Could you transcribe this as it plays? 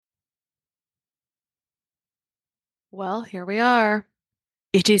Well, here we are.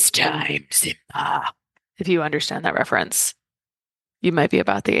 It is time, Simba. If you understand that reference, you might be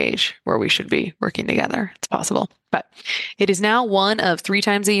about the age where we should be working together. It's possible. But it is now one of 3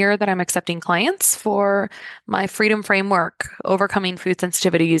 times a year that I'm accepting clients for my freedom framework, overcoming food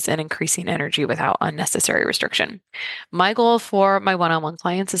sensitivities and increasing energy without unnecessary restriction. My goal for my one-on-one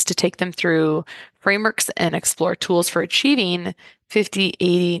clients is to take them through frameworks and explore tools for achieving 50,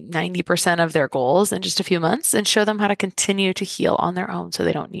 80, 90% of their goals in just a few months and show them how to continue to heal on their own so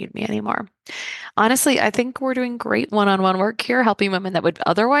they don't need me anymore. Honestly, I think we're doing great one-on-one work here, helping women that would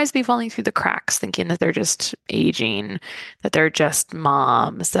otherwise be falling through the cracks, thinking that they're just aging, that they're just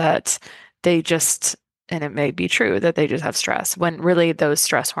moms, that they just, and it may be true that they just have stress, when really those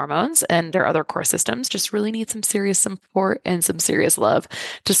stress hormones and their other core systems just really need some serious support and some serious love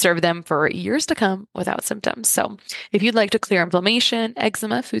to serve them for years to come without symptoms. So if you'd like to clear inflammation,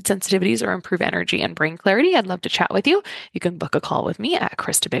 eczema, food sensitivities, or improve energy and brain clarity, I'd love to chat with you. You can book a call with me at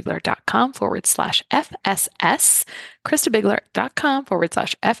kristabigler.com/FSS,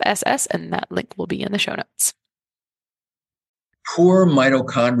 kristabigler.com/FSS, and that link will be in the show notes. Poor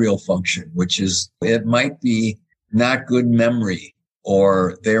mitochondrial function, which is, it might be not good memory,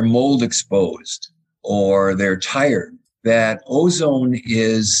 or they're mold exposed, or they're tired, that ozone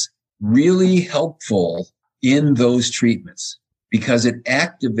is really helpful in those treatments because it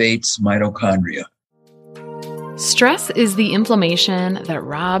activates mitochondria. Stress is the inflammation that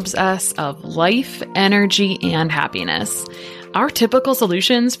robs us of life, energy, and happiness. Our typical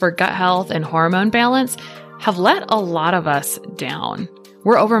solutions for gut health and hormone balance have let a lot of us down.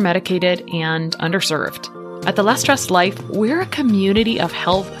 We're over-medicated and underserved. At The Less Stressed Life, we're a community of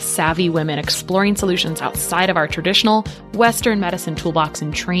health-savvy women exploring solutions outside of our traditional Western medicine toolbox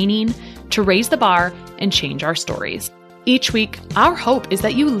and training to raise the bar and change our stories. Each week, our hope is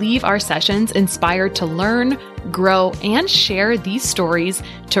that you leave our sessions inspired to learn, grow, and share these stories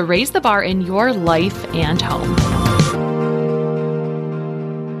to raise the bar in your life and home.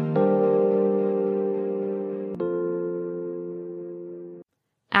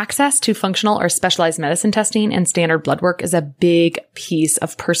 Access to functional or specialized medicine testing and standard blood work is a big piece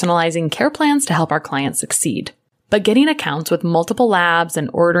of personalizing care plans to help our clients succeed. But getting accounts with multiple labs and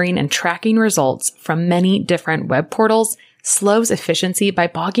ordering and tracking results from many different web portals slows efficiency by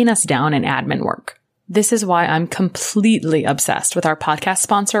bogging us down in admin work. This is why I'm completely obsessed with our podcast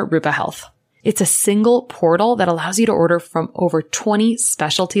sponsor, Rupa Health. It's a single portal that allows you to order from over 20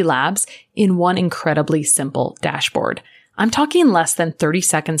 specialty labs in one incredibly simple dashboard. I'm talking less than 30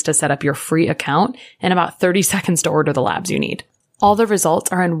 seconds to set up your free account and about 30 seconds to order the labs you need. All the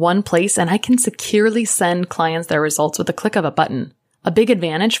results are in one place, and I can securely send clients their results with a click of a button. A big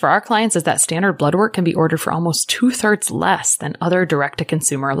advantage for our clients is that standard blood work can be ordered for almost 2/3 less than other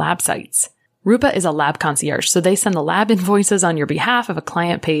direct-to-consumer lab sites. Rupa is a lab concierge, so they send the lab invoices on your behalf. If a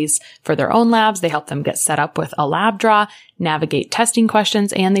client pays for their own labs, they help them get set up with a lab draw, navigate testing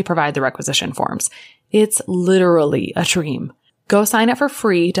questions, and they provide the requisition forms. It's literally a dream. Go sign up for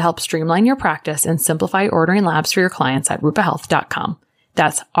free to help streamline your practice and simplify ordering labs for your clients at rupahealth.com.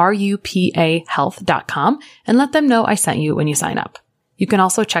 That's RUPA health.com, and let them know I sent you when you sign up. You can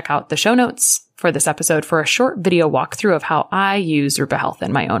also check out the show notes for this episode for a short video walkthrough of how I use Rupa Health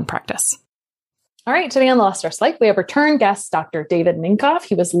in my own practice. All right, today on The Less Stressed Life, we have return guest, Dr. David Minkoff.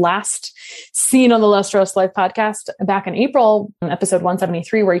 He was last seen on the Less Stressed Life podcast back in April, in episode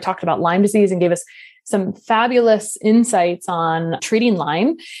 173, where he talked about Lyme disease and gave us some fabulous insights on treating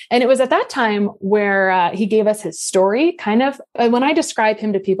Lyme. And it was at that time where he gave us his story. Kind of, when I describe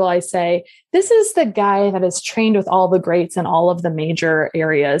him to people, I say, this is the guy that is trained with all the greats in all of the major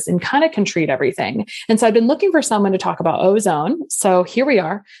areas and kind of can treat everything. And so I've been looking for someone to talk about ozone. So here we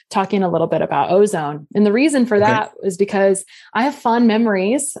are talking a little bit about ozone. And the reason for that is because I have fond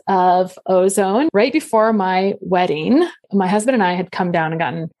memories of ozone. Right before my wedding, my husband and I had come down and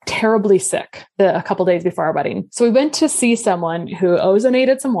gotten terribly sick a couple days before our wedding. So we went to see someone who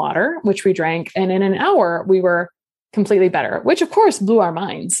ozonated some water, which we drank. And in an hour, we were completely better, which of course blew our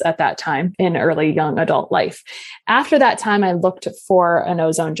minds at that time in early young adult life. After that time, I looked for an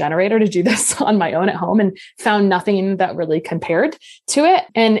ozone generator to do this on my own at home and found nothing that really compared to it.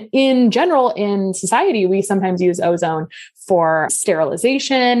 And in general, in society, we sometimes use ozone for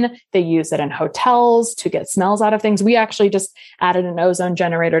sterilization. They use it in hotels to get smells out of things. We actually just added an ozone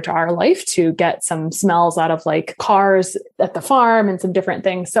generator to our life to get some smells out of like cars at the farm and some different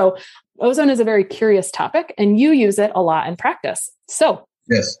things. So ozone is a very curious topic, and you use it a lot in practice. So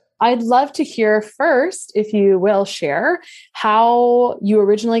yes, I'd love to hear first, if you will share, how you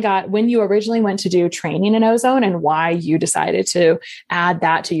originally when you originally went to do training in ozone and why you decided to add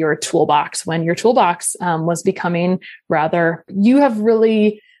that to your toolbox when your toolbox was becoming you have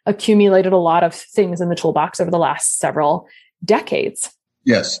really accumulated a lot of things in the toolbox over the last several decades.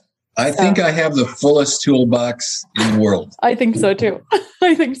 Yes. I think I have the fullest toolbox in the world. I think so too.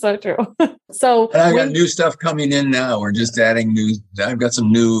 I think so too. So and I got new stuff coming in now. We're just adding I've got some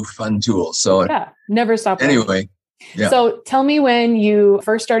new fun tools. So never stop. Anyway. Yeah. So tell me when you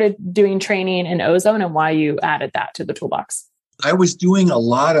first started doing training in ozone and why you added that to the toolbox. I was doing a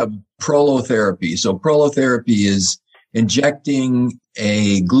lot of prolotherapy. So prolotherapy is injecting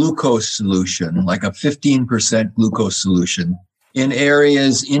a glucose solution, like a 15% glucose solution, in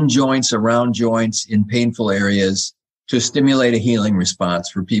areas, in joints, around joints, in painful areas to stimulate a healing response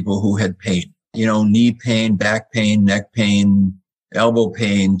for people who had pain. Knee pain, back pain, neck pain, elbow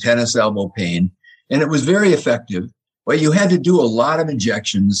pain, tennis elbow pain. And it was very effective, but you had to do a lot of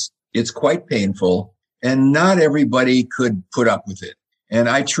injections. It's quite painful, and not everybody could put up with it. And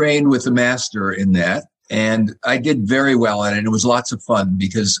I trained with the master in that, and I did very well at it. It was lots of fun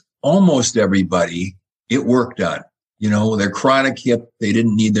because almost everybody it worked on. Their chronic hip, they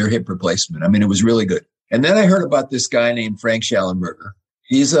didn't need their hip replacement. I mean, it was really good. And then I heard about this guy named Frank Schallenberger.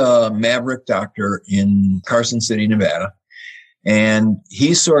 He's a maverick doctor in Carson City, Nevada. And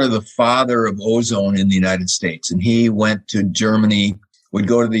he's sort of the father of ozone in the United States. And he went to Germany, would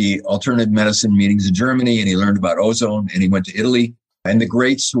go to the alternative medicine meetings in Germany, and he learned about ozone. And he went to Italy. And the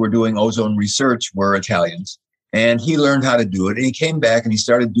greats who were doing ozone research were Italians. And he learned how to do it. And he came back and he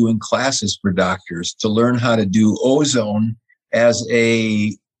started doing classes for doctors to learn how to do ozone as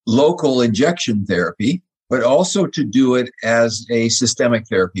a local injection therapy, but also to do it as a systemic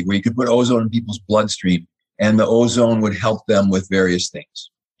therapy where you could put ozone in people's bloodstream and the ozone would help them with various things.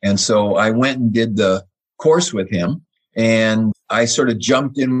 And so I went and did the course with him, and I sort of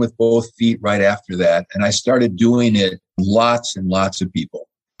jumped in with both feet right after that. And I started doing it lots and lots of people.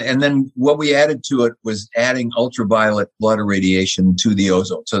 And then what we added to it was adding ultraviolet blood irradiation to the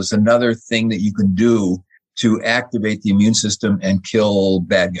ozone. So it's another thing that you can do to activate the immune system and kill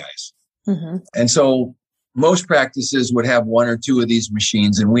bad guys. Mm-hmm. And so most practices would have one or two of these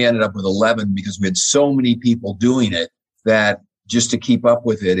machines, and we ended up with 11 because we had so many people doing it that just to keep up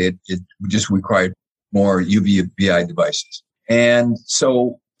with it, it just required more UVI devices. And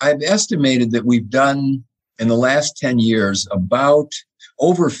so I've estimated that we've done in the last 10 years about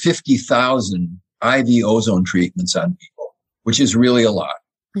over 50,000 IV ozone treatments on people, which is really a lot.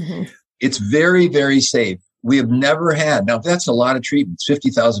 Mm-hmm. It's very, very safe. We have never had, now that's a lot of treatments,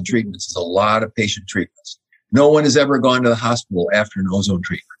 50,000 treatments is a lot of patient treatments. No one has ever gone to the hospital after an ozone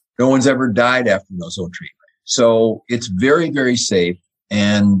treatment. No one's ever died after an ozone treatment. So it's very, very safe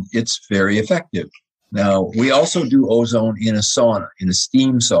and it's very effective. Now, we also do ozone in a sauna, in a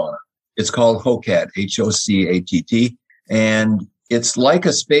steam sauna. It's called HOCAT, HOCATT. And it's like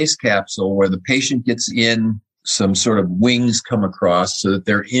a space capsule where the patient gets in, some sort of wings come across so that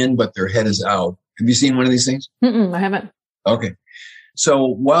they're in, but their head is out. Have you seen one of these things? I haven't. Okay. So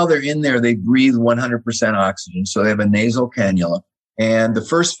while they're in there, they breathe 100% oxygen. So they have a nasal cannula. And the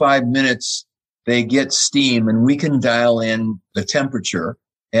first 5 minutes, they get steam, and we can dial in the temperature.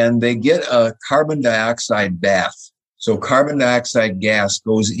 And they get a carbon dioxide bath. So carbon dioxide gas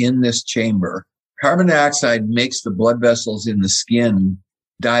goes in this chamber. Carbon dioxide makes the blood vessels in the skin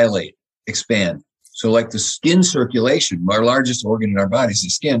dilate, expand. So like the skin circulation, our largest organ in our body is the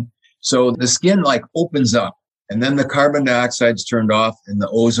skin. So the skin like opens up, and then the carbon dioxide's turned off and the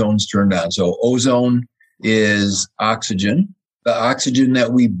ozone's turned on. So ozone is oxygen. The oxygen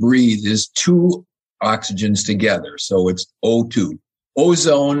that we breathe is two oxygens together. So it's O2.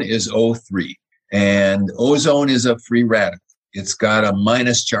 Ozone is O3. And ozone is a free radical. It's got a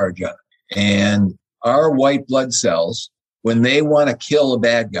minus charge on it. And our white blood cells, when they want to kill a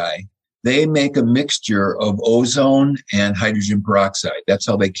bad guy, they make a mixture of ozone and hydrogen peroxide. That's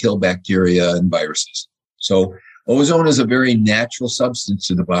how they kill bacteria and viruses. So ozone is a very natural substance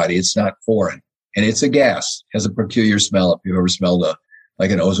to the body. It's not foreign. And it's a gas, has a peculiar smell if you've ever smelled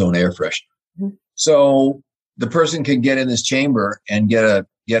like an ozone air freshener. Mm-hmm. So the person can get in this chamber and get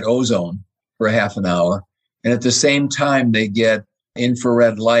ozone for a half an hour. And at the same time, they get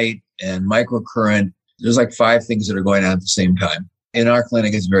infrared light and microcurrent. There's like 5 things that are going on at the same time. In our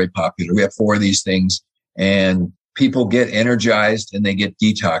clinic, it's very popular. We have 4 of these things, and people get energized and they get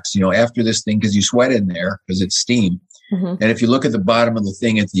detoxed, after this thing, because you sweat in there because it's steam. Mm-hmm. And if you look at the bottom of the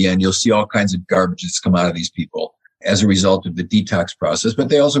thing at the end, you'll see all kinds of garbage that's come out of these people as a result of the detox process, but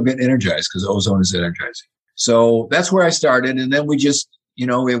they also get energized because ozone is energizing. So that's where I started. And then we just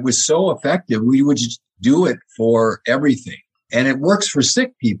it was so effective. We would just do it for everything. And it works for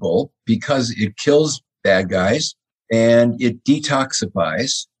sick people because it kills bad guys and it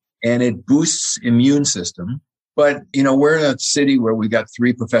detoxifies and it boosts immune system. But, we're in a city where we got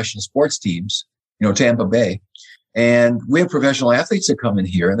 3 professional sports teams, Tampa Bay, and we have professional athletes that come in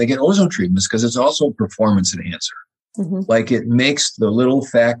here and they get ozone treatments because it's also a performance enhancer. Mm-hmm. Like it makes the little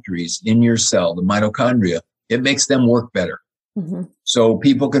factories in your cell, the mitochondria, it makes them work better. Mm-hmm. So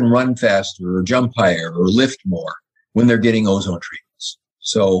people can run faster or jump higher or lift more when they're getting ozone treatments.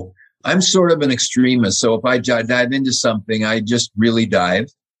 So I'm sort of an extremist. So if I dive into something, I just really dive.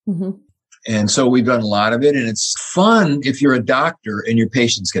 Mm-hmm. And so we've done a lot of it. And it's fun if you're a doctor and your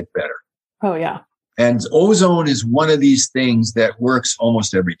patients get better. Oh, yeah. And ozone is one of these things that works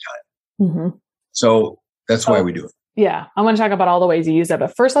almost every time. Mm-hmm. So that's why we do it. Yeah. I want to talk about all the ways you use it.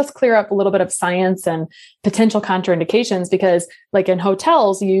 But first, let's clear up a little bit of science and potential contraindications, because like in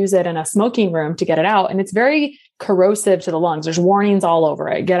hotels, you use it in a smoking room to get it out. And it's very corrosive to the lungs. There's warnings all over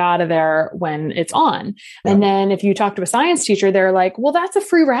it. Get out of there when it's on. Yeah. And then if you talk to a science teacher, they're like, well, that's a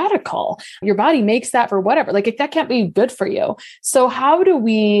free radical. Your body makes that for whatever. Like that can't be good for you. So how do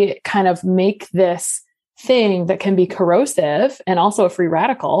we kind of make this thing that can be corrosive and also a free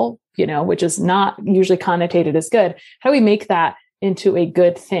radical, which is not usually connotated as good? How do we make that into a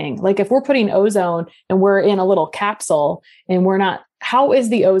good thing? Like if we're putting ozone and we're in a little capsule and how is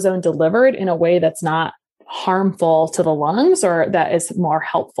the ozone delivered in a way that's not harmful to the lungs or that is more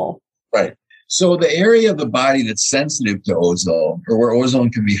helpful? Right. So the area of the body that's sensitive to ozone or where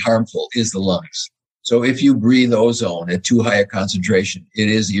ozone can be harmful is the lungs. So if you breathe ozone at too high a concentration, it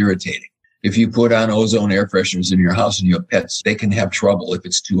is irritating. If you put on ozone air fresheners in your house and you have pets, they can have trouble if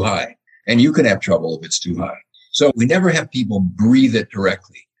it's too high. And you can have trouble if it's too high. So we never have people breathe it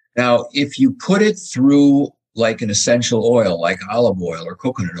directly. Now, if you put it through like an essential oil, like olive oil or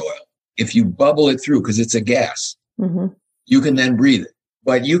coconut oil, if you bubble it through, because it's a gas, mm-hmm. you can then breathe it.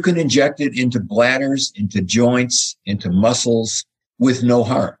 But you can inject it into bladders, into joints, into muscles with no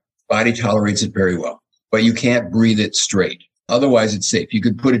harm. Body tolerates it very well, but you can't breathe it straight. Otherwise, it's safe. You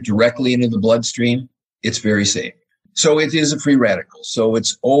could put it directly into the bloodstream. It's very safe. So it is a free radical. So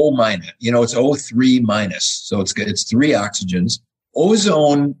it's O minus, it's O3 minus. So it's good. It's 3 oxygens.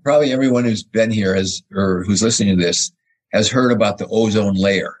 Ozone, probably everyone who's been here or who's listening to this has heard about the ozone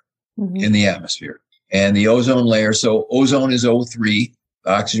layer mm-hmm. in the atmosphere. And the ozone layer, so ozone is O3. The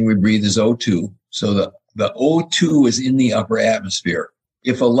oxygen we breathe is O2. So the O2 is in the upper atmosphere.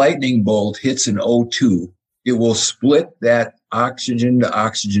 If a lightning bolt hits an O2, it will split that oxygen to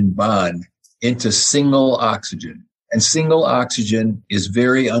oxygen bond into single oxygen. And single oxygen is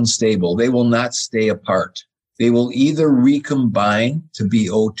very unstable. They will not stay apart. They will either recombine to be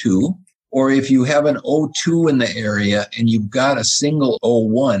O2, or if you have an O2 in the area and you've got a single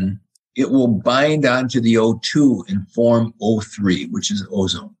O1, it will bind onto the O2 and form O3, which is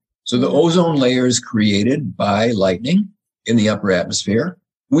ozone. So the ozone layer is created by lightning in the upper atmosphere.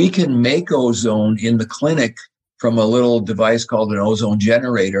 We can make ozone in the clinic from a little device called an ozone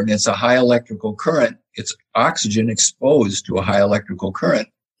generator, and it's a high electrical current. It's oxygen exposed to a high electrical current,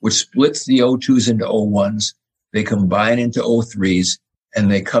 which splits the O2s into O1s. They combine into O3s,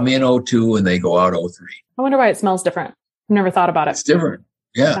 and they come in O2 and they go out O3. I wonder why it smells different. I've never thought about it. It's different.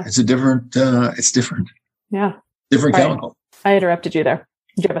 Yeah, okay. It's different. Yeah. Different chemical. I interrupted you there.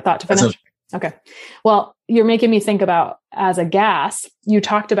 Did you have a thought to finish? Okay. Well, you're making me think about as a gas,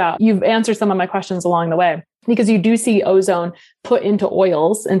 you've answered some of my questions along the way, because you do see ozone put into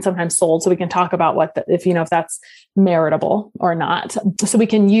oils and sometimes sold. So we can talk about if that's meritable or not. So we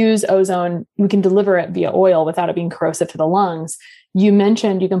can use ozone, we can deliver it via oil without it being corrosive to the lungs. You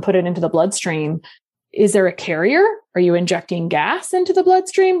mentioned you can put it into the bloodstream. Is there a carrier? Are you injecting gas into the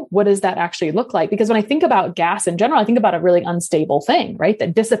bloodstream? What does that actually look like? Because when I think about gas in general, I think about a really unstable thing, right?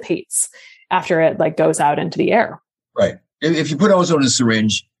 That dissipates after it goes out into the air. Right. If you put ozone in a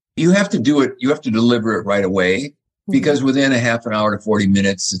syringe, you have to do it. You have to deliver it right away, because within a half an hour to 40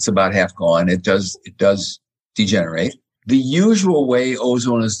 minutes, it's about half gone. It does degenerate. The usual way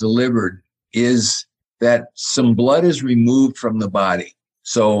ozone is delivered is that some blood is removed from the body.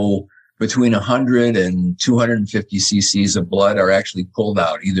 So between 100 and 250 cc's of blood are actually pulled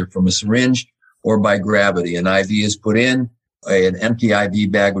out, either from a syringe or by gravity. An IV is put in. An empty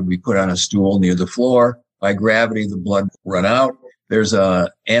IV bag would be put on a stool near the floor. By gravity, the blood will run out. There's a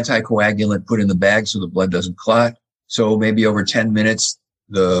anticoagulant put in the bag so the blood doesn't clot. So maybe over 10 minutes,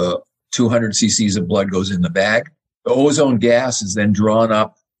 the 200 cc's of blood goes in the bag. The ozone gas is then drawn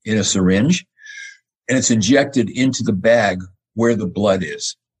up in a syringe, and it's injected into the bag where the blood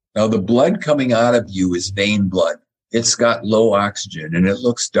is. Now, the blood coming out of you is vein blood. it's got low oxygen and it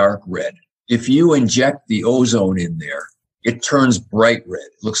looks dark red. If you inject the ozone in there, it turns bright red.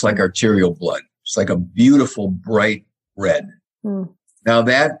 It looks like arterial blood. It's like a beautiful, bright red. Now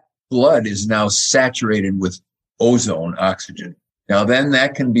that blood is now saturated with ozone, oxygen. Now then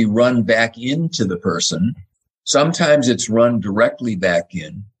that can be run back into the person. Sometimes it's run directly back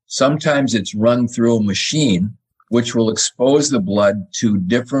in. Sometimes it's run through a machine, which will expose the blood to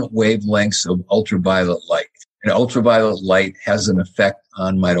different wavelengths of ultraviolet light. And ultraviolet light has an effect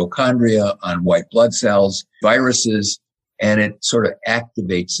on mitochondria, on white blood cells, viruses, and it sort of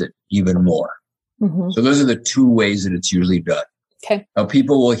activates it even more. So those are the two ways that it's usually done. Okay. Now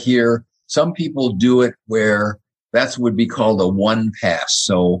people will hear, some people do it where that's would be called a one pass.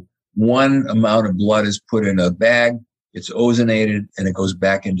 So one amount of blood is put in a bag, it's ozonated, and it goes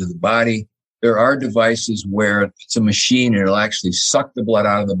back into the body. There are devices where it's a machine and it'll actually suck the blood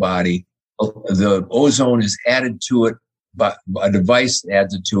out of the body. The ozone is added to it, but a device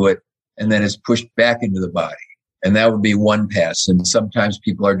adds it to it, and then it's pushed back into the body. And that would be one pass. And sometimes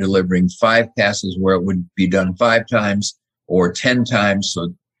people are delivering 5 passes where it would be done 5 times or 10 times.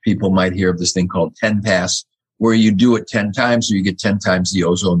 So people might hear of this thing called 10 pass, where you do it 10 times, so you get 10 times the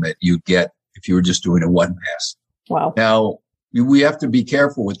ozone that you get if you were just doing a one pass. Wow. Now, we have to be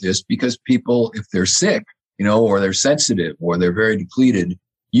careful with this because people, if they're sick, or they're sensitive or they're very depleted,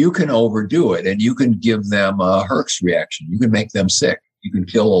 you can overdo it and you can give them a Herx reaction. You can make them sick. You can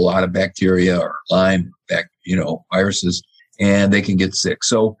kill a lot of bacteria or Lyme, viruses, and they can get sick.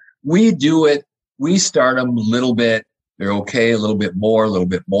 So we do it. We start them a little bit. They're okay, a little bit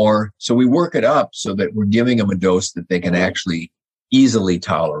more. So we work it up so that we're giving them a dose that they can actually easily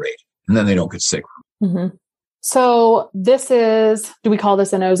tolerate, and then they don't get sick. So this is, do we call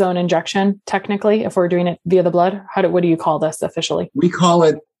this an ozone injection technically if we're doing it via the blood? What do you call this officially? We call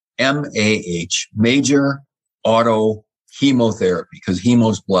it MAH, major auto hemotherapy, because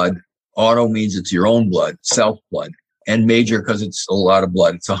hemo's blood. Auto means it's your own blood, self blood, and major because it's a lot of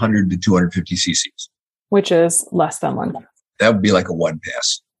blood. It's 100 to 250 cc's. Which is less than 1. That would be like a one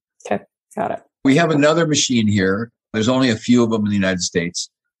pass. Okay, got it. We have another machine here. There's only a few of them in the United States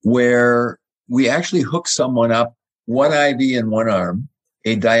where we actually hook someone up, one IV in one arm,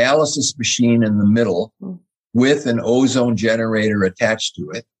 a dialysis machine in the middle with an ozone generator attached to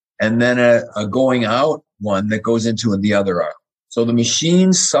it, and then a going out one that goes into the other arm. So the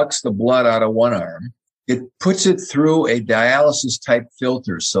machine sucks the blood out of one arm. It puts it through a dialysis type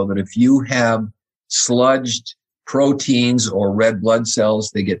filter so that if you have sludged proteins or red blood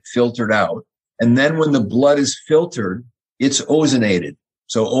cells, they get filtered out. And then when the blood is filtered, it's ozonated.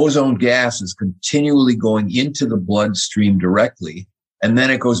 So ozone gas is continually going into the bloodstream directly, and then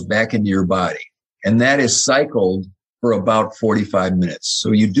it goes back into your body. And that is cycled for about 45 minutes.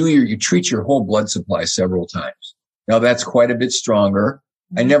 So you treat your whole blood supply several times. Now that's quite a bit stronger.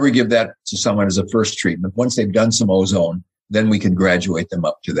 I never give that to someone as a first treatment. Once they've done some ozone, then we can graduate them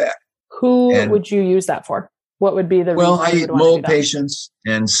up to that. Who would you use that for? What would be the reason? Well, I eat mold patients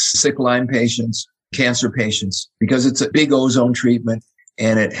and sick Lyme patients, cancer patients, because it's a big ozone treatment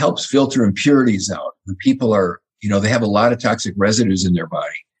and it helps filter impurities out. When people are, they have a lot of toxic residues in their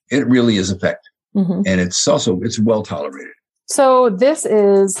body, it really is effective. And it's well tolerated. So this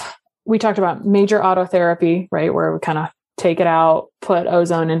is, we talked about major autotherapy, right? Where we kind of take it out, put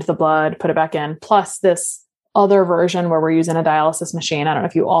ozone into the blood, put it back in, plus this other version where we're using a dialysis machine. I don't know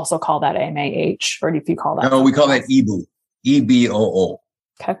if you also call that MAH or if you call that. No, we call that EBOO, EBOO.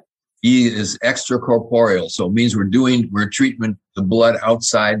 Okay. E is extracorporeal. So it means we're treating the blood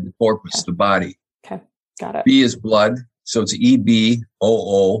outside the corpus, the body. Okay. Got it. B is blood. So it's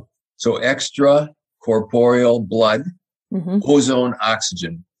EBOO. So extracorporeal blood, ozone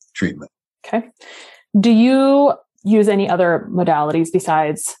oxygen treatment. Okay. Do you use any other modalities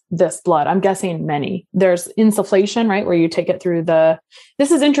besides this blood? I'm guessing many. There's insufflation, right? Where you take it through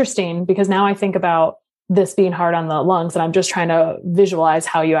this is interesting because now I think about this being hard on the lungs and I'm just trying to visualize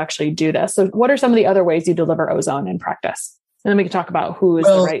how you actually do this. So what are some of the other ways you deliver ozone in practice? And then we can talk about who is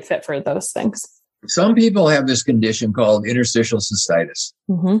the right fit for those things. Some people have this condition called interstitial cystitis.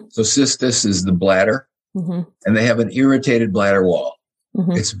 So cystis is the bladder and they have an irritated bladder wall.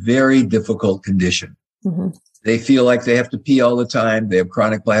 It's a very difficult condition. They feel like they have to pee all the time. They have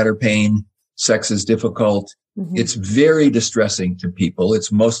chronic bladder pain. Sex is difficult. It's very distressing to people.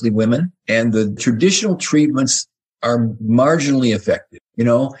 It's mostly women. And the traditional treatments are marginally effective.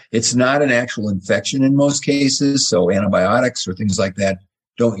 It's not an actual infection in most cases. So antibiotics or things like that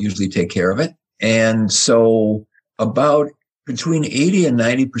don't usually take care of it. And so about between 80 and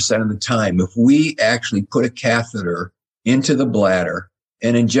 90% of the time, if we actually put a catheter into the bladder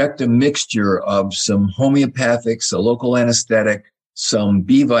and inject a mixture of some homeopathics, a local anesthetic, some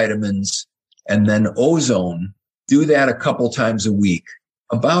B vitamins, and then ozone. Do that a couple times a week.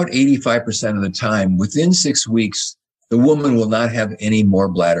 About 85% of the time, within 6 weeks, the woman will not have any more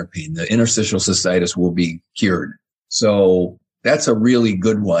bladder pain. The interstitial cystitis will be cured. So that's a really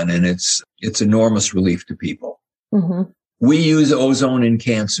good one, and it's enormous relief to people. Mm-hmm. We use ozone in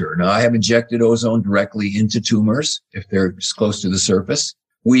cancer. Now, I have injected ozone directly into tumors if they're close to the surface.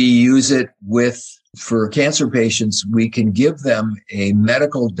 We use it for cancer patients, we can give them a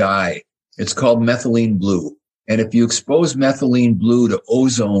medical dye. It's called methylene blue. And if you expose methylene blue to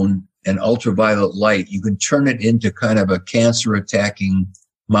ozone and ultraviolet light, you can turn it into kind of a cancer attacking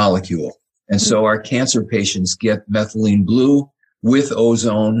molecule. And so our cancer patients get methylene blue with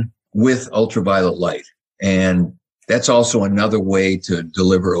ozone, with ultraviolet light. And that's also another way to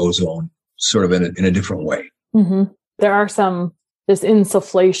deliver ozone sort of in a different way. Mm-hmm. There are this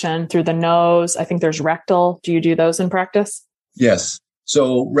insufflation through the nose. I think there's rectal. Do you do those in practice? Yes.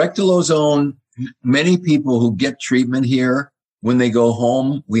 So rectal ozone, many people who get treatment here, when they go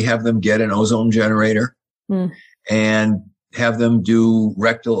home, we have them get an ozone generator and have them do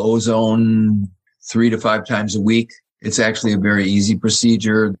rectal ozone 3 to 5 times a week. It's actually a very easy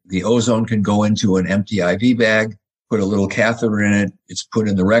procedure. The ozone can go into an empty IV bag, put a little catheter in it. It's put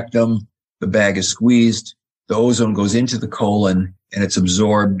in the rectum. The bag is squeezed. The ozone goes into the colon and it's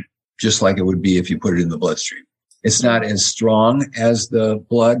absorbed just like it would be if you put it in the bloodstream. It's not as strong as the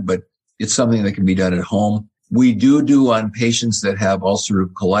blood, but it's something that can be done at home. We do on patients that have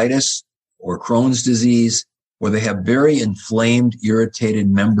ulcerative colitis or Crohn's disease, where they have very inflamed, irritated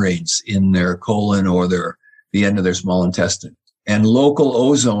membranes in their colon or the end of their small intestine. And local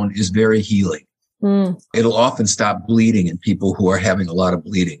ozone is very healing. It'll often stop bleeding in people who are having a lot of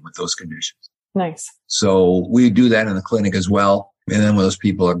bleeding with those conditions. Nice. So we do that in the clinic as well. And then when those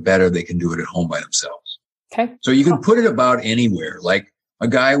people are better, they can do it at home by themselves. Okay. So you can put it about anywhere, like a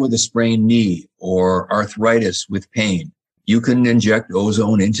guy with a sprained knee or arthritis with pain. You can inject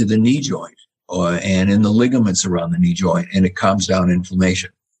ozone into the knee joint and in the ligaments around the knee joint, and it calms down inflammation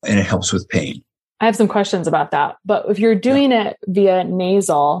and it helps with pain. I have some questions about that. But if you're doing it via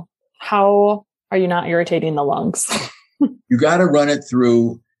nasal, how are you not irritating the lungs? You got to run it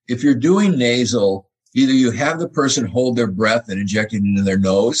through. If you're doing nasal, either you have the person hold their breath and inject it into their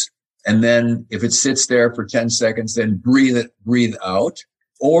nose, and then if it sits there for 10 seconds, then breathe out.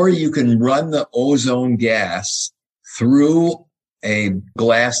 Or you can run the ozone gas through a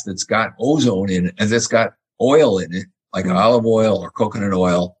glass that's got ozone in it, and that's got oil in it, like olive oil or coconut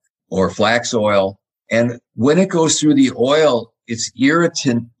oil or flax oil. And when it goes through the oil, its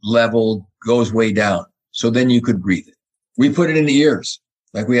irritant level goes way down. So then you could breathe it. We put it in the ears.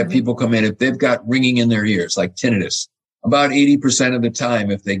 Like we have people come in, if they've got ringing in their ears, like tinnitus, about 80% of the time,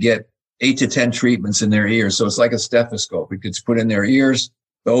 if they get 8 to 10 treatments in their ears. So it's like a stethoscope. It gets put in their ears.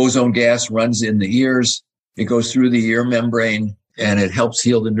 The ozone gas runs in the ears. It goes through the ear membrane and it helps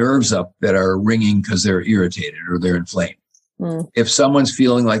heal the nerves up that are ringing because they're irritated or they're inflamed. If someone's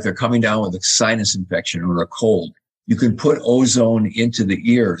feeling like they're coming down with a sinus infection or a cold, you can put ozone into the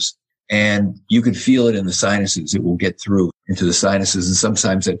ears and you can feel it in the sinuses. It will get through into the sinuses. And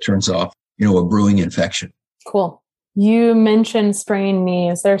sometimes that turns off, a brewing infection. Cool. You mentioned sprained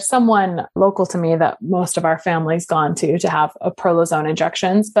knees. There's someone local to me that most of our family's gone to have a prolozone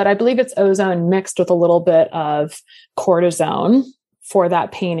injections, but I believe it's ozone mixed with a little bit of cortisone for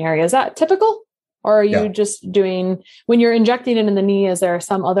that pain area. Is that typical? Or are you just doing, when you're injecting it in the knee, is there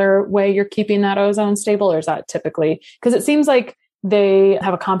some other way you're keeping that ozone stable? Or is that typically, because it seems like they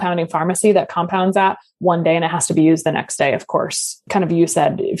have a compounding pharmacy that compounds that one day and it has to be used the next day, of course. Kind of you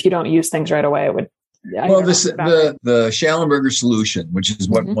said, if you don't use things right away, it would. Well, the Schallenberger solution, which is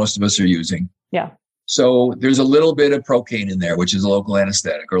what most of us are using. Yeah. So there's a little bit of procaine in there, which is a local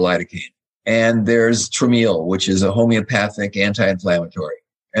anesthetic, or lidocaine. And there's Trameal, which is a homeopathic anti-inflammatory.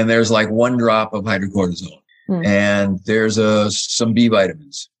 And there's like 1 drop of hydrocortisone. And there's some B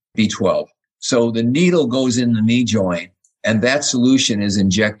vitamins, B12. So the needle goes in the knee joint and that solution is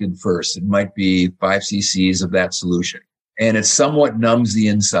injected first. It might be 5 cc's of that solution. And it somewhat numbs the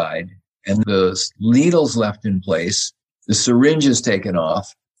inside. And the needle's left in place, the syringe is taken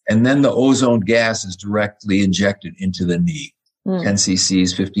off, and then the ozone gas is directly injected into the knee, 10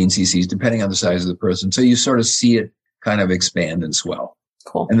 cc's, 15 cc's, depending on the size of the person. So you sort of see it kind of expand and swell.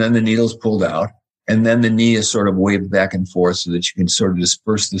 Cool. And then the needle's pulled out, and then the knee is sort of waved back and forth so that you can sort of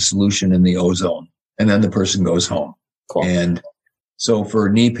disperse the solution in the ozone, and then the person goes home. Cool. And so for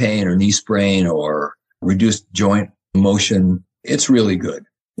knee pain or knee sprain or reduced joint motion, it's really good.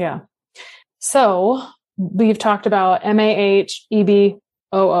 Yeah. So we've talked about MAH, EB,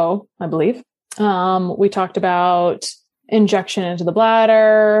 OO, I believe. We talked about injection into the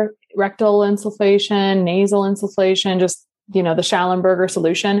bladder, rectal insufflation, nasal insufflation, just, the Schallenberger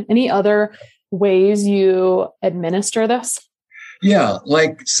solution. Any other ways you administer this? Yeah,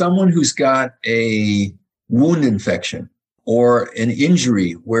 like someone who's got a wound infection or an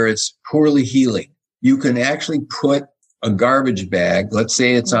injury where it's poorly healing. You can actually put a garbage bag, let's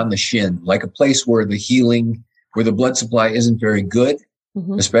say it's on the shin, like a place where where the blood supply isn't very good,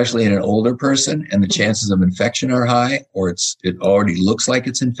 especially in an older person, and the chances of infection are high, or it already looks like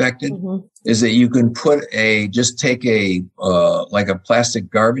it's infected, is that you can take like a plastic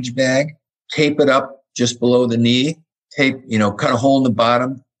garbage bag, tape it up just below the knee, cut a hole in the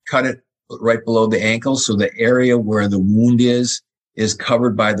bottom, cut it right below the ankle. So the area where the wound is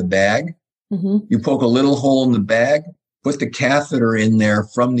covered by the bag. You poke a little hole in the bag, put the catheter in there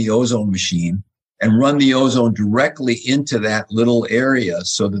from the ozone machine, and run the ozone directly into that little area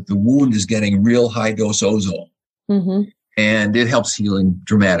so that the wound is getting real high dose ozone. And it helps healing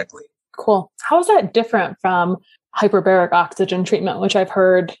dramatically. Cool. How is that different from hyperbaric oxygen treatment, which I've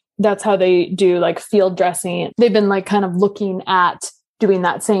heard that's how they do like field dressing? They've been like kind of looking at doing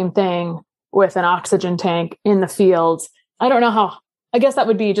that same thing with an oxygen tank in the fields. I don't know how. I guess that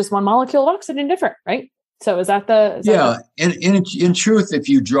would be just one molecule of oxygen different, right? So is that in truth, if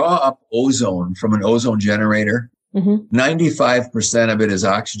you draw up ozone from an ozone generator, 95% of it is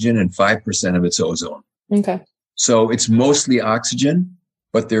oxygen and 5% of it's ozone. Okay. So it's mostly oxygen,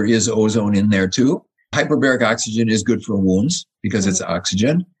 but there is ozone in there too. Hyperbaric oxygen is good for wounds because it's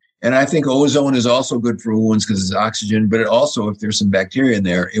oxygen. And I think ozone is also good for wounds because it's oxygen, but it also, if there's some bacteria in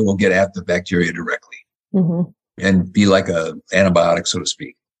there, it will get at the bacteria directly and be like a antibiotic, so to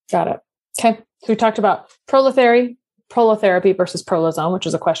speak. Got it. Okay. So we talked about prolotherapy versus prolozone, which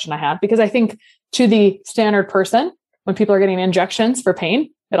is a question I had, because I think to the standard person, when people are getting injections for pain,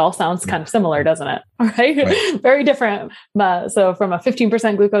 it all sounds kind of similar, doesn't it? All right. Very different. So from a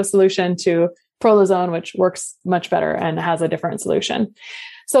 15% glucose solution to prolozone, which works much better and has a different solution.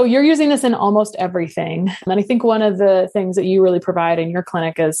 So you're using this in almost everything. And I think one of the things that you really provide in your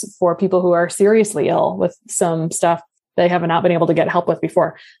clinic is for people who are seriously ill with some stuff they have not been able to get help with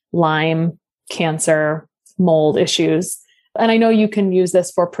before: Lyme, cancer, mold issues. And I know you can use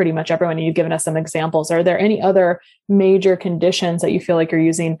this for pretty much everyone. You've given us some examples. Are there any other major conditions that you feel like you're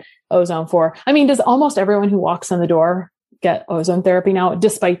using ozone for? I mean, does almost everyone who walks in the door get ozone therapy now,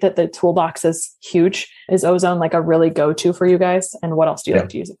 despite that the toolbox is huge? Is ozone like a really go-to for you guys? And what else do you like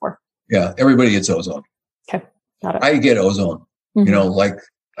to use it for? Yeah, everybody gets ozone. Okay, got it. I get ozone, like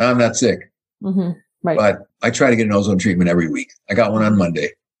I'm not sick, right? But I try to get an ozone treatment every week. I got one on Monday.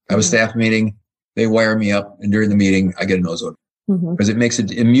 I have a staff meeting. They wire me up, and during the meeting, I get an ozone because it makes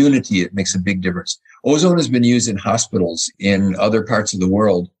immunity. It makes a big difference. Ozone has been used in hospitals in other parts of the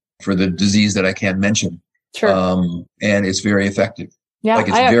world for the disease that I can't mention. Sure. And it's very effective. Yeah. It's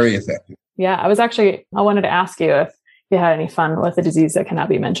very effective. Yeah. I wanted to ask you if you had any fun with a disease that cannot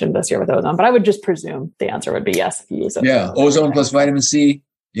be mentioned this year with ozone, but I would just presume the answer would be yes if you use it. Yeah. Ozone plus vitamin C,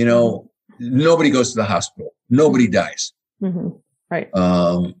 nobody goes to the hospital. Nobody dies. Right.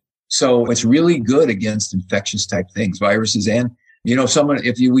 So it's really good against infectious type things, viruses. And,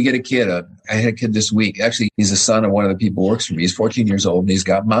 we get a kid, I had a kid this week. Actually, he's a son of one of the people who works for me. He's 14 years old and he's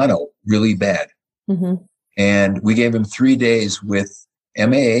got mono really bad. And we gave him 3 days with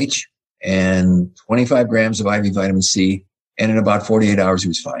MAH and 25 grams of IV vitamin C. And in about 48 hours, he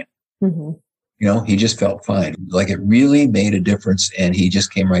was fine. He just felt fine. Like it really made a difference. And he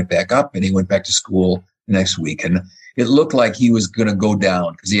just came right back up and he went back to school the next week. And it looked like he was going to go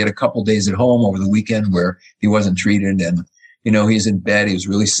down because he had a couple days at home over the weekend where he wasn't treated. And, he's in bed. He was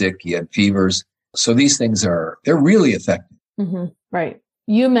really sick. He had fevers. So these things they're really effective. Right.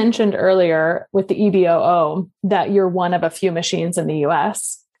 You mentioned earlier with the EBOO that you're one of a few machines in the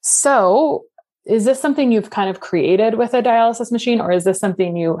US. So is this something you've kind of created with a dialysis machine, or is this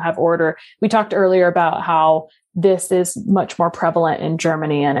something you have ordered? We talked earlier about how this is much more prevalent in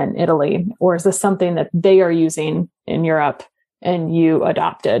Germany and in Italy, or is this something that they are using in Europe and you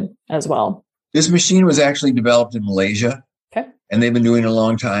adopted as well? This machine was actually developed in Malaysia. Okay. And they've been doing it a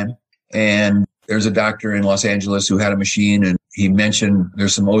long time. And there's a doctor in Los Angeles who had a machine, and he mentioned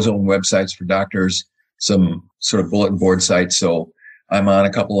there's some ozone websites for doctors, some sort of bulletin board sites. So I'm on a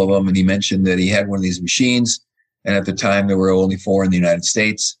couple of them, and he mentioned that he had one of these machines. And at the time, there were only 4 in the United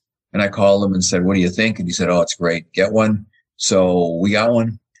States. And I called him and said, "What do you think?" And he said, "Oh, it's great. Get one." So we got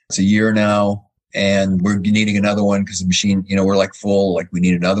one. It's a year now, and we're needing another one because the machine, we're like full, like we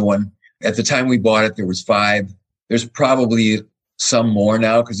need another one. At the time we bought it, there was 5. There's probably some more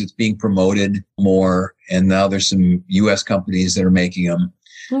now because it's being promoted more. And now there's some US companies that are making them.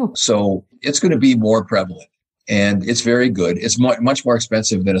 Oh. So it's going to be more prevalent, and it's very good. It's much more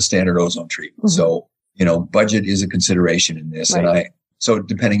expensive than a standard ozone treatment. Mm-hmm. So, budget is a consideration in this. Right. And so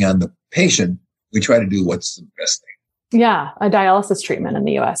depending on the patient, we try to do what's the best thing. Yeah. A dialysis treatment in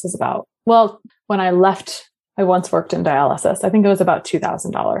the US is when I left, I once worked in dialysis. I think it was about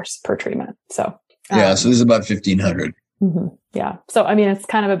 $2,000 per treatment. So, so this is about $1,500. Mm-hmm. Yeah. So, it's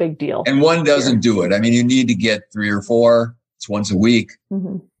kind of a big deal. And one doesn't do it. You need to get 3 or 4. It's once a week.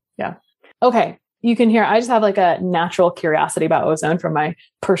 Mm-hmm. Yeah. Okay. You can hear, I just have like a natural curiosity about ozone from my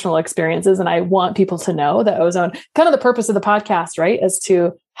personal experiences. And I want people to know that ozone, kind of the purpose of the podcast, right, is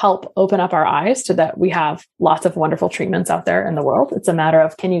to help open up our eyes to that we have lots of wonderful treatments out there in the world. It's a matter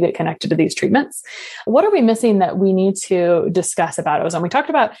of, can you get connected to these treatments? What are we missing that we need to discuss about ozone? We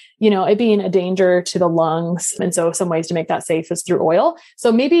talked about, it being a danger to the lungs. And so some ways to make that safe is through oil.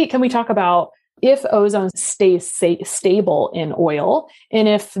 So maybe can we talk about if ozone stays stable in oil, and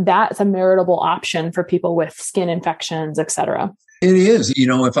if that's a meritable option for people with skin infections, et cetera? It is.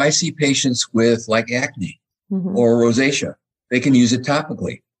 If I see patients with like acne Mm-hmm. or rosacea, they can use it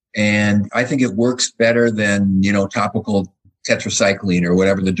topically. And I think it works better than, topical tetracycline or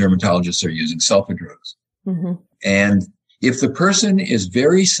whatever the dermatologists are using, sulfa drugs. Mm-hmm. And if the person is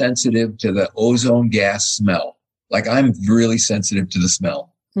very sensitive to the ozone gas smell, like I'm really sensitive to the smell,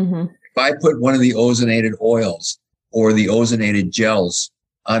 Mm-hmm. if I put one of the ozonated oils or the ozonated gels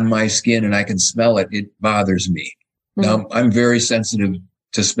on my skin and I can smell it, it bothers me. Mm-hmm. Now, I'm very sensitive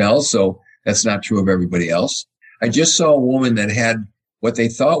to smell, so that's not true of everybody else. I just saw a woman that had what they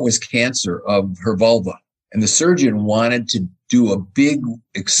thought was cancer of her vulva, and the surgeon wanted to do a big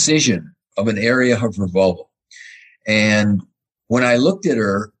excision of an area of her vulva. And when I looked at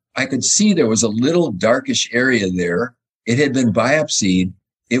her, I could see there was a little darkish area there. It had been biopsied.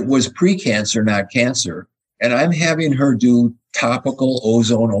 It was pre-cancer, not cancer. And I'm having her do topical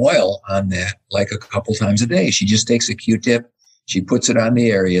ozone oil on that like a couple times a day. She just takes a Q-tip. She puts it on the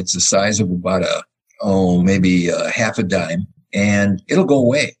area. It's the size of about maybe half a dime, and it'll go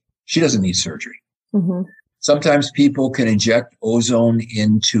away. She doesn't need surgery. Mm-hmm. Sometimes people can inject ozone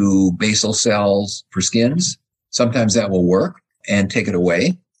into basal cells for skins. Sometimes that will work and take it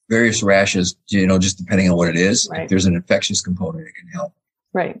away. Various rashes, just depending on what it is. Right. If there's an infectious component, it can help.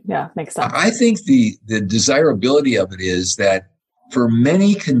 Right. Yeah. Makes sense. I think the desirability of it is that for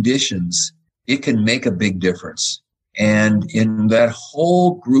many conditions, it can make a big difference. And in that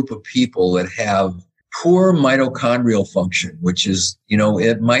whole group of people that have poor mitochondrial function, which is,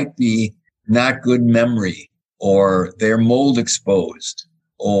 it might be not good memory, or they're mold exposed,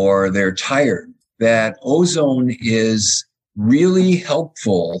 or they're tired, that ozone is really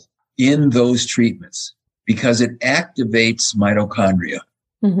helpful in those treatments because it activates mitochondria.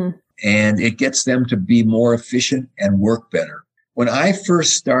 Mm-hmm. And it gets them to be more efficient and work better. When I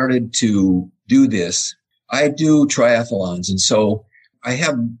first started to do this, I do triathlons. And so I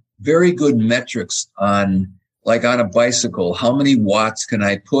have very good metrics on a bicycle. How many watts can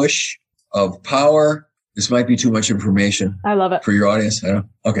I push of power? This might be too much information. I love it. For your audience. I don't know.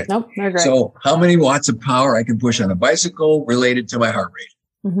 Okay. Nope, they're great. So how many watts of power I can push on a bicycle related to my heart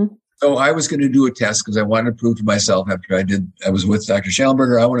rate? Mm-hmm. So I was going to do a test because I wanted to prove to myself after I was with Dr.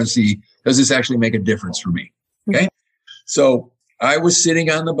 Schellenberger, I want to see, does this actually make a difference for me? Okay. So I was sitting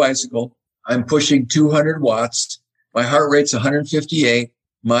on the bicycle. I'm pushing 200 watts. My heart rate's 158.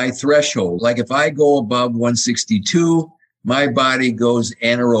 My threshold, like if I go above 162, my body goes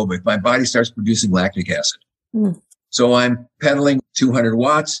anaerobic. My body starts producing lactic acid. Mm. So I'm pedaling 200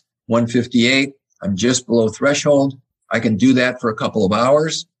 watts, 158. I'm just below threshold. I can do that for a couple of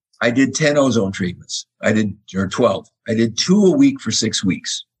hours. I did 10 ozone treatments. 12. I did 2 a week for 6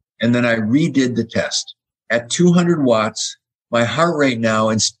 weeks. And then I redid the test. At 200 watts, my heart rate now,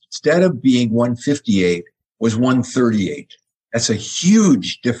 instead of being 158, was 138. That's a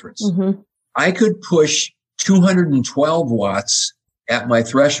huge difference. Mm-hmm. I could push 212 watts at my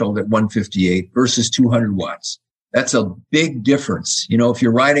threshold at 158 versus 200 watts. That's a big difference. If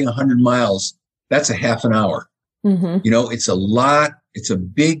you're riding 100 miles, that's a half an hour. Mm-hmm. It's a lot. It's a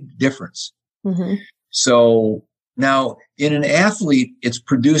big difference. Mm-hmm. So now in an athlete, it's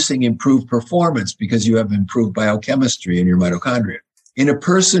producing improved performance because you have improved biochemistry in your mitochondria. In a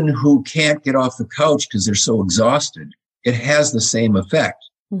person who can't get off the couch because they're so exhausted, it has the same effect.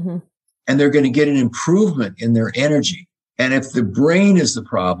 Mm-hmm. And they're going to get an improvement in their energy. And if the brain is the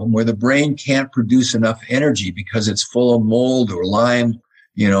problem, where the brain can't produce enough energy because it's full of mold or Lyme,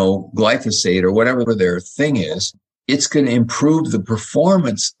 glyphosate or whatever their thing is, it's going to improve the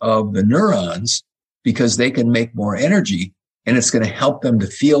performance of the neurons because they can make more energy, and it's going to help them to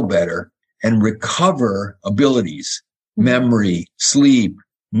feel better and recover abilities, memory, sleep,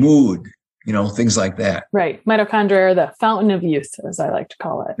 mood, things like that. Right. Mitochondria are the fountain of youth, as I like to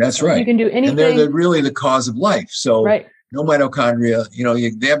call it. That's so right. You can do anything. And they're really the cause of life. So right. No mitochondria,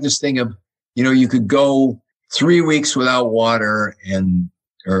 they have this thing of, you could go 3 weeks without water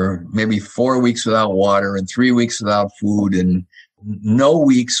or maybe 4 weeks without water and 3 weeks without food and no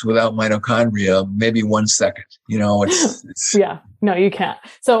weeks without mitochondria, maybe 1 second, it's yeah, no, you can't.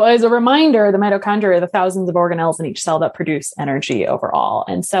 So as a reminder, the mitochondria are the thousands of organelles in each cell that produce energy overall.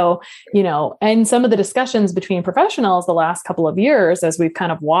 And so, and some of the discussions between professionals the last couple of years, as we've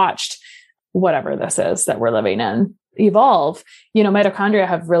kind of watched whatever this is that we're living in evolve, mitochondria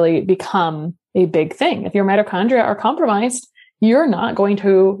have really become a big thing. If your mitochondria are compromised, you're not going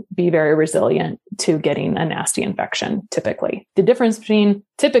to be very resilient to getting a nasty infection, typically. The difference between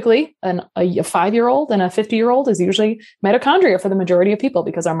typically a 5-year-old and a 50-year-old is usually mitochondria for the majority of people,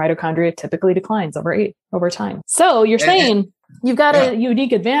 because our mitochondria typically declines over time. So you're saying you've got a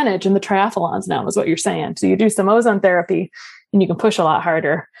unique advantage in the triathlons now, is what you're saying. So you do some ozone therapy and you can push a lot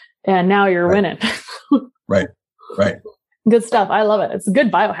harder, and now you're winning. Right. Good stuff. I love it. It's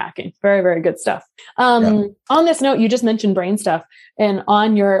good biohacking. Very, very good stuff. On this note, you just mentioned brain stuff, and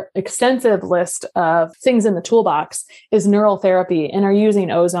on your extensive list of things in the toolbox is neural therapy, and are using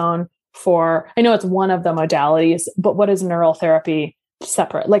ozone for, I know it's one of the modalities, but what is neural therapy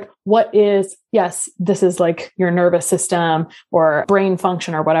separate? Like what is, yes, this is like your nervous system or brain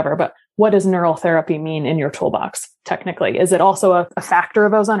function or whatever, but what does neural therapy mean in your toolbox technically? Is it also a factor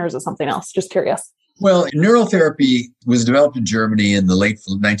of ozone, or is it something else? Just curious. Well, neural therapy was developed in Germany in the late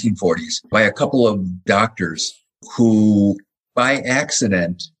 1940s by a couple of doctors who, by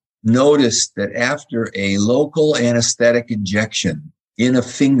accident, noticed that after a local anesthetic injection in a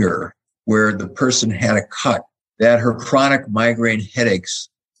finger where the person had a cut, that her chronic migraine headaches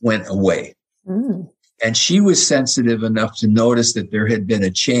went away. And she was sensitive enough to notice that there had been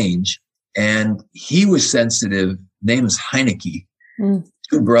a change. And he was sensitive, name is Heineke, 2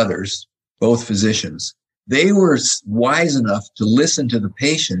 brothers, both physicians. They were wise enough to listen to the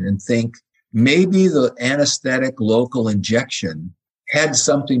patient and think maybe the anesthetic local injection had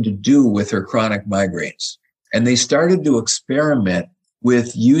something to do with her chronic migraines. And they started to experiment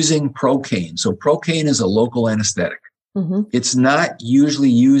with using procaine. So procaine is a local anesthetic. It's not usually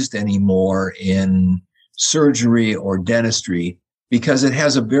used anymore in surgery or dentistry because it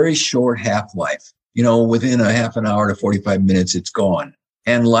has a very short half-life. Within a half an hour to 45 minutes, it's gone.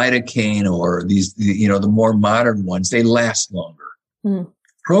 And lidocaine or these, the more modern ones, they last longer.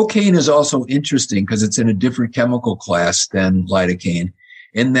 Procaine is also interesting because it's in a different chemical class than lidocaine,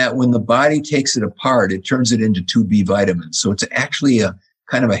 in that when the body takes it apart, it turns it into 2B vitamins. So it's actually a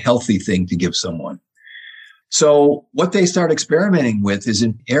kind of a healthy thing to give someone. So what they start experimenting with is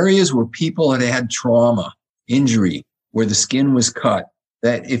in areas where people had trauma, injury, where the skin was cut,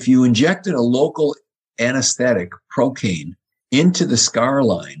 that if you injected a local anesthetic, procaine, into the scar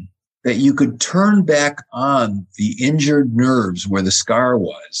line, that you could turn back on the injured nerves where the scar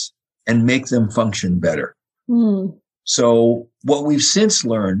was and make them function better. So what we've since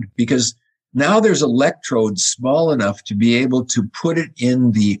learned, because now there's electrodes small enough to be able to put it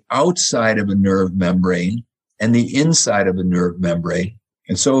in the outside of a nerve membrane and the inside of a nerve membrane.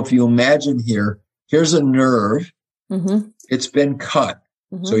 And so if you imagine here's a nerve, it's been cut.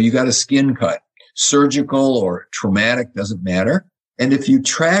 So you got a skin cut. Surgical or traumatic, doesn't matter. And if you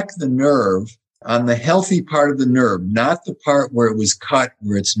track the nerve on the healthy part of the nerve, not the part where it was cut,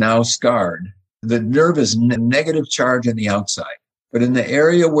 where it's now scarred, the nerve is negative charge on the outside. But in the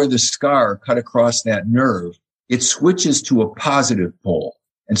area where the scar cut across that nerve, it switches to a positive pole.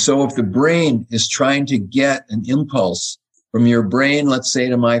 And so if the brain is trying to get an impulse from your brain, let's say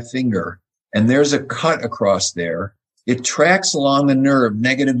to my finger, and there's a cut across there, it tracks along the nerve,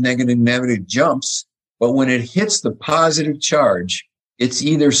 negative, jumps. But when it hits the positive charge, it's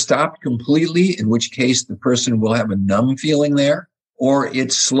either stopped completely, in which case the person will have a numb feeling there, or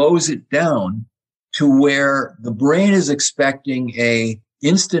it slows it down to where the brain is expecting a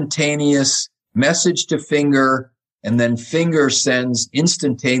instantaneous message to finger, and then finger sends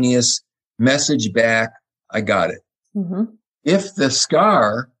instantaneous message back, I got it. If the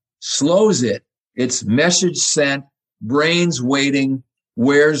scar slows it, it's message sent, brain's waiting,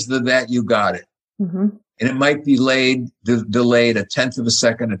 where's that you got it? And it might be delayed a 10th of a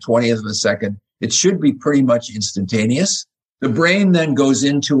second, a 20th of a second. It should be pretty much instantaneous. The brain then goes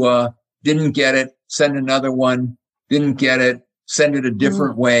into didn't get it, send another one, didn't get it, send it a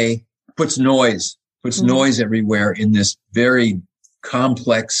different way, puts noise everywhere in this very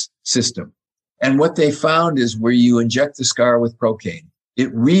complex system. And what they found is where you inject the scar with procaine,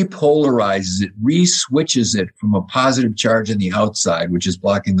 it repolarizes it, re-switches it from a positive charge on the outside, which is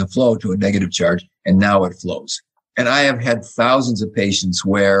blocking the flow, to a negative charge, and now it flows. And I have had thousands of patients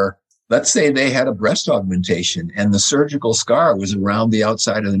where, let's say they had a breast augmentation and the surgical scar was around the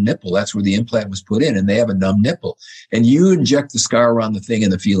outside of the nipple. That's where the implant was put in, and they have a numb nipple. And you inject the scar around the thing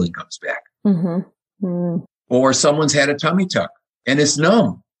and the feeling comes back. Mm-hmm. Mm-hmm. Or someone's had a tummy tuck and it's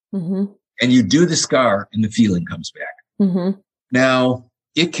numb. Mm-hmm. And you do the scar and the feeling comes back. Mm-hmm. Now,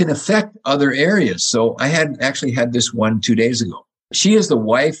 it can affect other areas. So I had actually had this one 2 days ago. She is the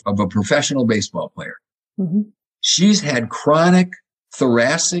wife of a professional baseball player. Mm-hmm. She's had chronic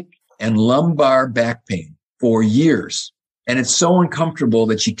thoracic and lumbar back pain for years. And it's so uncomfortable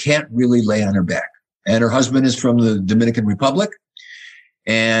that she can't really lay on her back. And her husband is from the Dominican Republic.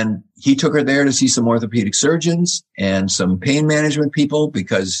 And he took her there to see some orthopedic surgeons and some pain management people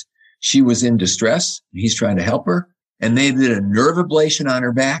because she was in distress. He's trying to help her. And they did a nerve ablation on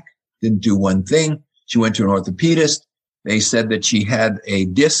her back. Didn't do one thing. She went to an orthopedist. They said that she had a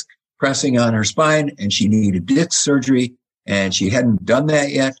disc pressing on her spine and she needed disc surgery. And she hadn't done that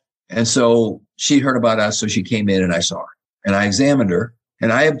yet. And so she heard about us. So she came in and I saw her and I examined her.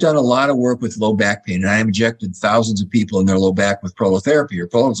 And I have done a lot of work with low back pain, and I have injected thousands of people in their low back with prolotherapy or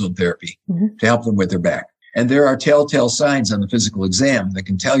ozone therapy to help them with their back. And there are telltale signs on the physical exam that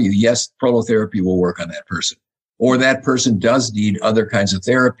can tell you, yes, prolotherapy will work on that person. Or that person does need other kinds of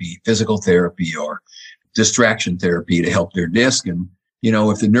therapy, physical therapy or distraction therapy to help their disc. And,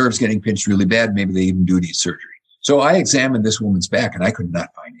 if the nerve's getting pinched really bad, maybe they even do need surgery. So I examined this woman's back and I could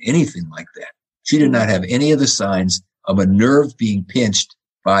not find anything like that. She did not have any of the signs of a nerve being pinched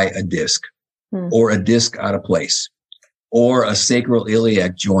by a disc or a disc out of place or a sacral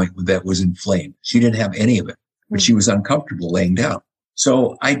iliac joint that was inflamed. She didn't have any of it, but she was uncomfortable laying down.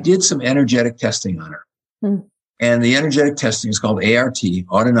 So I did some energetic testing on her. And the energetic testing is called ART,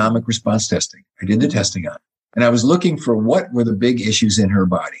 autonomic response testing. I did the testing on it. And I was looking for what were the big issues in her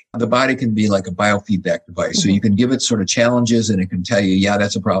body. The body can be like a biofeedback device. So you can give it sort of challenges and it can tell you, yeah,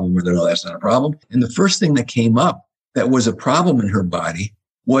 that's a problem, or no, that's not a problem. And the first thing that came up that was a problem in her body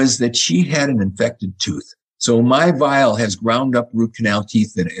was that she had an infected tooth. So my vial has ground up root canal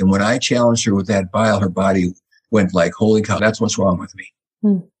teeth in it. And when I challenged her with that vial, her body went like, holy cow, that's what's wrong with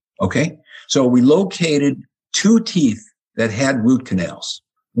me. Okay. So we located 2 teeth that had root canals,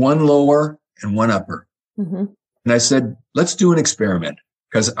 one lower and one upper. And I said, let's do an experiment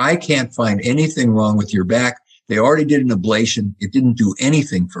because I can't find anything wrong with your back. They already did an ablation. It didn't do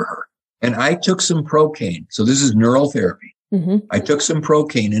anything for her. And I took some Procaine. So this is neural therapy. I took some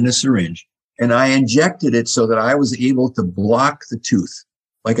Procaine in a syringe and I injected it so that I was able to block the tooth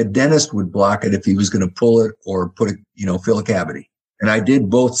like a dentist would block it if he was going to pull it or put it, fill a cavity. And I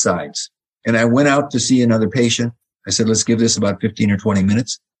did both sides. And I went out to see another patient. I said, let's give this about 15 or 20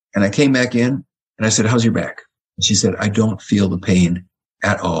 minutes. And I came back in and I said, how's your back? And she said, I don't feel the pain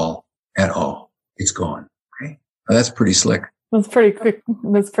at all. It's gone. Okay. Well, that's pretty slick. That's pretty quick.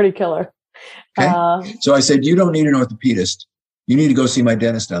 That's pretty killer. Okay. So I said, you don't need an orthopedist. You need to go see my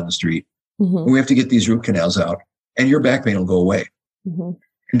dentist down the street. We have to get these root canals out and your back pain will go away. And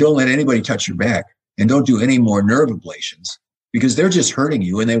don't let anybody touch your back and don't do any more nerve ablations because they're just hurting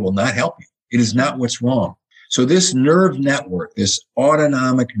you and they will not help you. It is not what's wrong. So this nerve network, this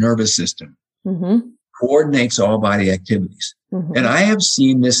autonomic nervous system coordinates all body activities. And I have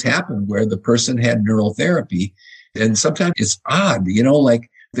seen this happen where the person had neural therapy and sometimes it's odd, like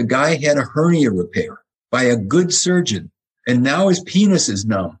the guy had a hernia repair by a good surgeon and now his penis is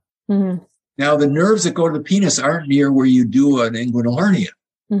numb. Now the nerves that go to the penis aren't near where you do an inguinal hernia.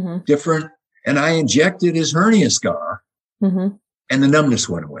 Different. And I injected his hernia scar and the numbness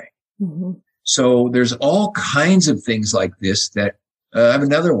went away. So there's all kinds of things like this that I have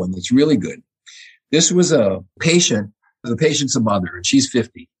another one that's really good. This was a patient. The patient's a mother and she's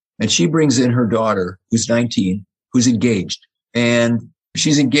 50 and she brings in her daughter who's 19, who's engaged and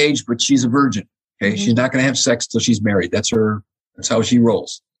she's engaged, but she's a virgin. Okay. She's not going to have sex till she's married. That's how she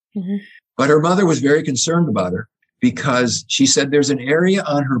rolls. But her mother was very concerned about her because she said there's an area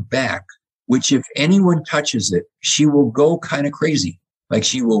on her back, which if anyone touches it, she will go kind of crazy. Like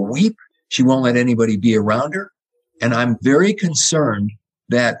she will weep. She won't let anybody be around her. And I'm very concerned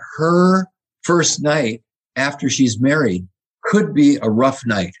that her first night after she's married could be a rough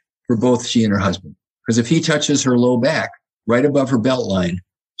night for both she and her husband. Because if he touches her low back right above her belt line,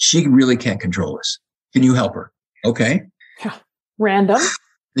 she really can't control this. Can you help her? Okay. Random.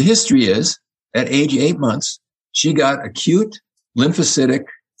 The history is at age 8 months, she got acute lymphocytic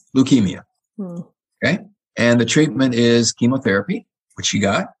leukemia. Okay. And the treatment is chemotherapy, which she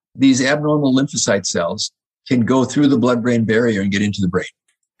got. These abnormal lymphocyte cells can go through the blood-brain barrier and get into the brain.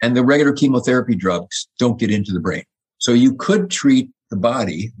 And the regular chemotherapy drugs don't get into the brain. So you could treat the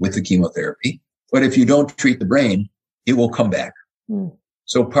body with the chemotherapy, but if you don't treat the brain, it will come back.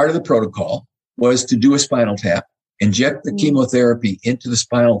 So part of the protocol was to do a spinal tap, inject the chemotherapy into the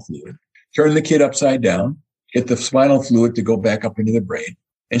spinal fluid, turn the kid upside down, get the spinal fluid to go back up into the brain.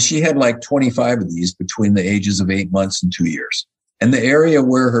 And she had like 25 of these between the ages of 8 months and 2 years. And the area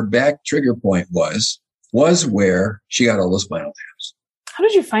where her back trigger point was where she got all the spinal taps. How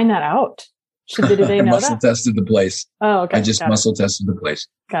did you find that out? Did they know muscle tested the place. Oh, okay. I just muscle tested the place.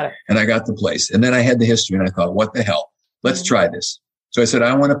 Got it. And I got the place. And then I had the history and I thought, what the hell? Let's try this. So I said,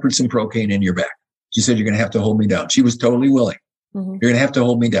 I want to put some Procaine in your back. She said, you're going to have to hold me down. She was totally willing. You're going to have to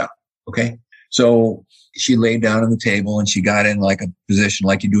hold me down. Okay. So she laid down on the table and she got in like a position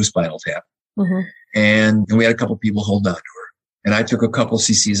like you do a spinal tap. And we had a couple people hold on to her. And I took a couple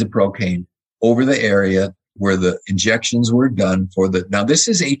cc's of Procaine over the area where the injections were done now this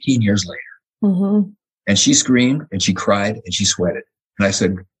is 18 years later. And she screamed and she cried and she sweated. And I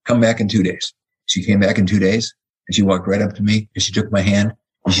said, come back in 2 days. She came back in 2 days and she walked right up to me and she took my hand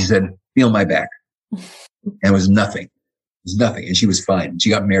and she said, feel my back. And it was nothing. It was nothing. And she was fine. She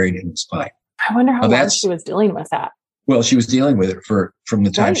got married and it was fine. I wonder how long she was dealing with that. Well, she was dealing with it from the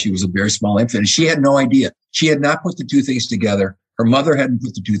time she was a very small infant. And she had no idea. She had not put the two things together. Her mother hadn't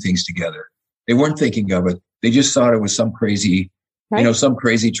put the two things together. They weren't thinking of it. They just thought it was some crazy, some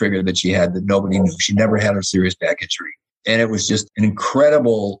crazy trigger that she had that nobody knew. She never had a serious back injury. And it was just an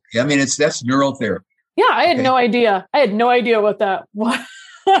incredible, that's neural therapy. Yeah, I had no idea. I had no idea what that was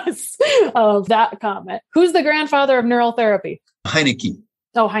of that comment. Who's the grandfather of neural therapy? Heineke.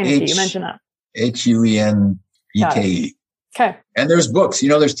 Oh, Heineke. You mentioned that. Hueneke. Okay. And there's books,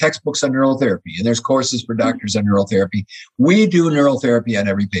 there's textbooks on neural therapy and there's courses for doctors on neural therapy. We do neural therapy on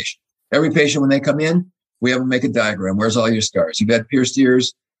every patient. Every patient, when they come in, we have them make a diagram. Where's all your scars? You've had pierced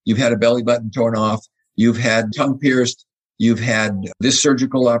ears. You've had a belly button torn off. You've had tongue pierced. You've had this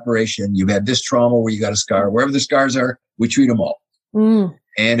surgical operation. You've had this trauma where you got a scar. Wherever the scars are, we treat them all.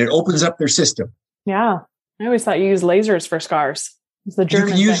 And it opens up their system. Yeah. I always thought you used lasers for scars. It's the German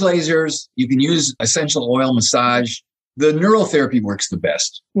You can use lasers. You can use essential oil massage. The neural therapy works the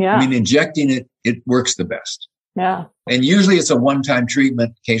best. Yeah. Injecting it works the best. Yeah. And usually it's a one-time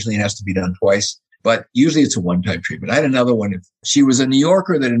treatment. Occasionally it has to be done twice, but usually it's a one-time treatment. I had another one. She was a New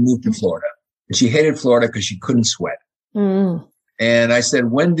Yorker that had moved to Florida and she hated Florida because she couldn't sweat. And I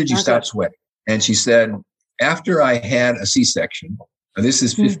said, when did you stop sweating? And she said, after I had a C-section. This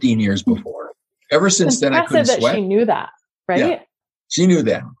is 15 years before. Ever since then, I couldn't sweat. She knew that, right? Yeah, she knew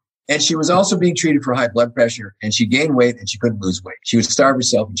that. And she was also being treated for high blood pressure and she gained weight and she couldn't lose weight. She would starve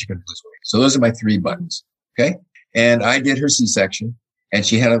herself and she couldn't lose weight. So those are my 3 buttons. Okay. And I did her C-section and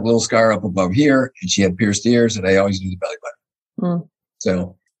she had a little scar up above here and she had pierced ears and I always do the belly button.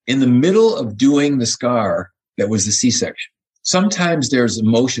 So in the middle of doing the scar, that was the C-section. Sometimes there's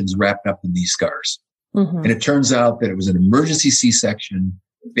emotions wrapped up in these scars. And it turns out that it was an emergency C-section.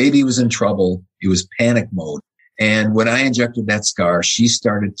 Baby was in trouble. It was panic mode. And when I injected that scar, she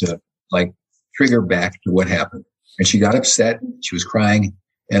started to trigger back to what happened. And she got upset. She was crying.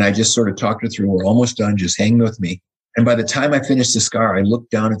 And I just sort of talked her through. We're almost done. Just hang with me. And by the time I finished the scar, I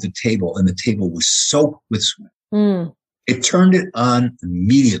looked down at the table and the table was soaked with sweat. It turned it on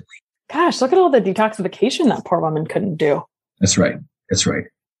immediately. Gosh, look at all the detoxification that poor woman couldn't do. That's right. That's right.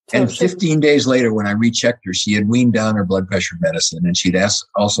 So and 15 days later, when I rechecked her, she had weaned down her blood pressure medicine and she'd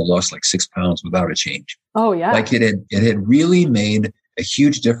also lost 6 pounds without a change. Oh, yeah. It had really made a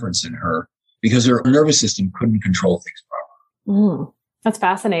huge difference in her because her nervous system couldn't control things properly. That's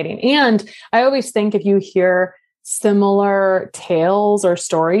fascinating. And I always think if you hear similar tales or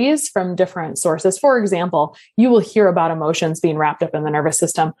stories from different sources, for example, you will hear about emotions being wrapped up in the nervous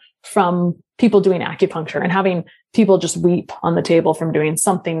system from people doing acupuncture and having people just weep on the table from doing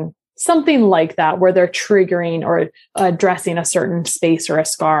something like that, where they're triggering or addressing a certain space or a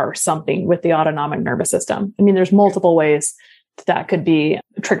scar or something with the autonomic nervous system. There's multiple ways that could be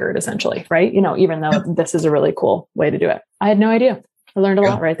triggered essentially, right? Even though this is a really cool way to do it. I had no idea. I learned a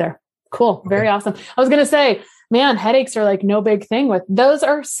lot right there. Cool. Very awesome. I was going to say, man, headaches are no big thing with those.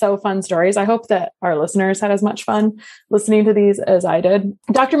 Are so fun stories. I hope that our listeners had as much fun listening to these as I did.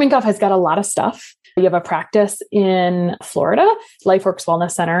 Dr. Minkoff has got a lot of stuff. You have a practice in Florida, Lifeworks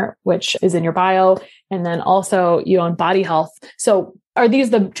Wellness Center, which is in your bio. And then also you own Body Health. So are these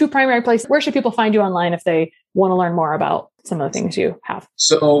the 2 primary places? Where should people find you online if they want to learn more about some of the things you have?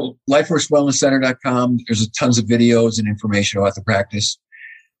 So lifeworkswellnesscenter.com, there's tons of videos and information about the practice.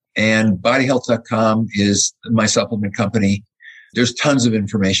 And bodyhealth.com is my supplement company. There's tons of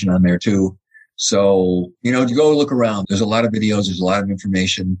information on there too. So, to go look around, there's a lot of videos. There's a lot of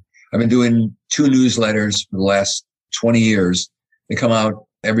information. I've been doing 2 newsletters for the last 20 years. They come out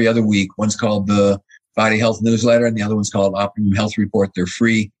every other week. One's called the Body Health Newsletter and the other one's called Optimum Health Report. They're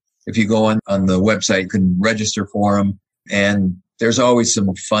free. If you go on the website, you can register for them. And there's always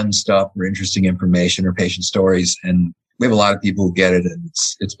some fun stuff or interesting information or patient stories. And we have a lot of people who get it, and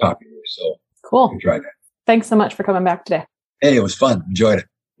it's popular. So cool. Try that. Thanks so much for coming back today. Hey, it was fun. Enjoyed it.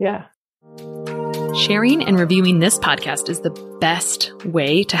 Yeah. Sharing and reviewing this podcast is the best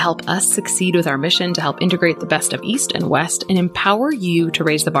way to help us succeed with our mission to help integrate the best of East and West and empower you to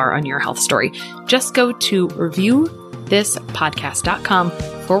raise the bar on your health story. Just go to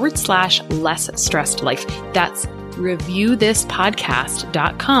reviewthispodcast.com/less stressed life. That's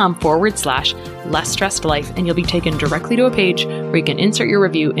reviewthispodcast.com/less stressed life. And you'll be taken directly to a page where you can insert your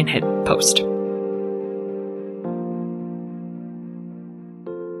review and hit post.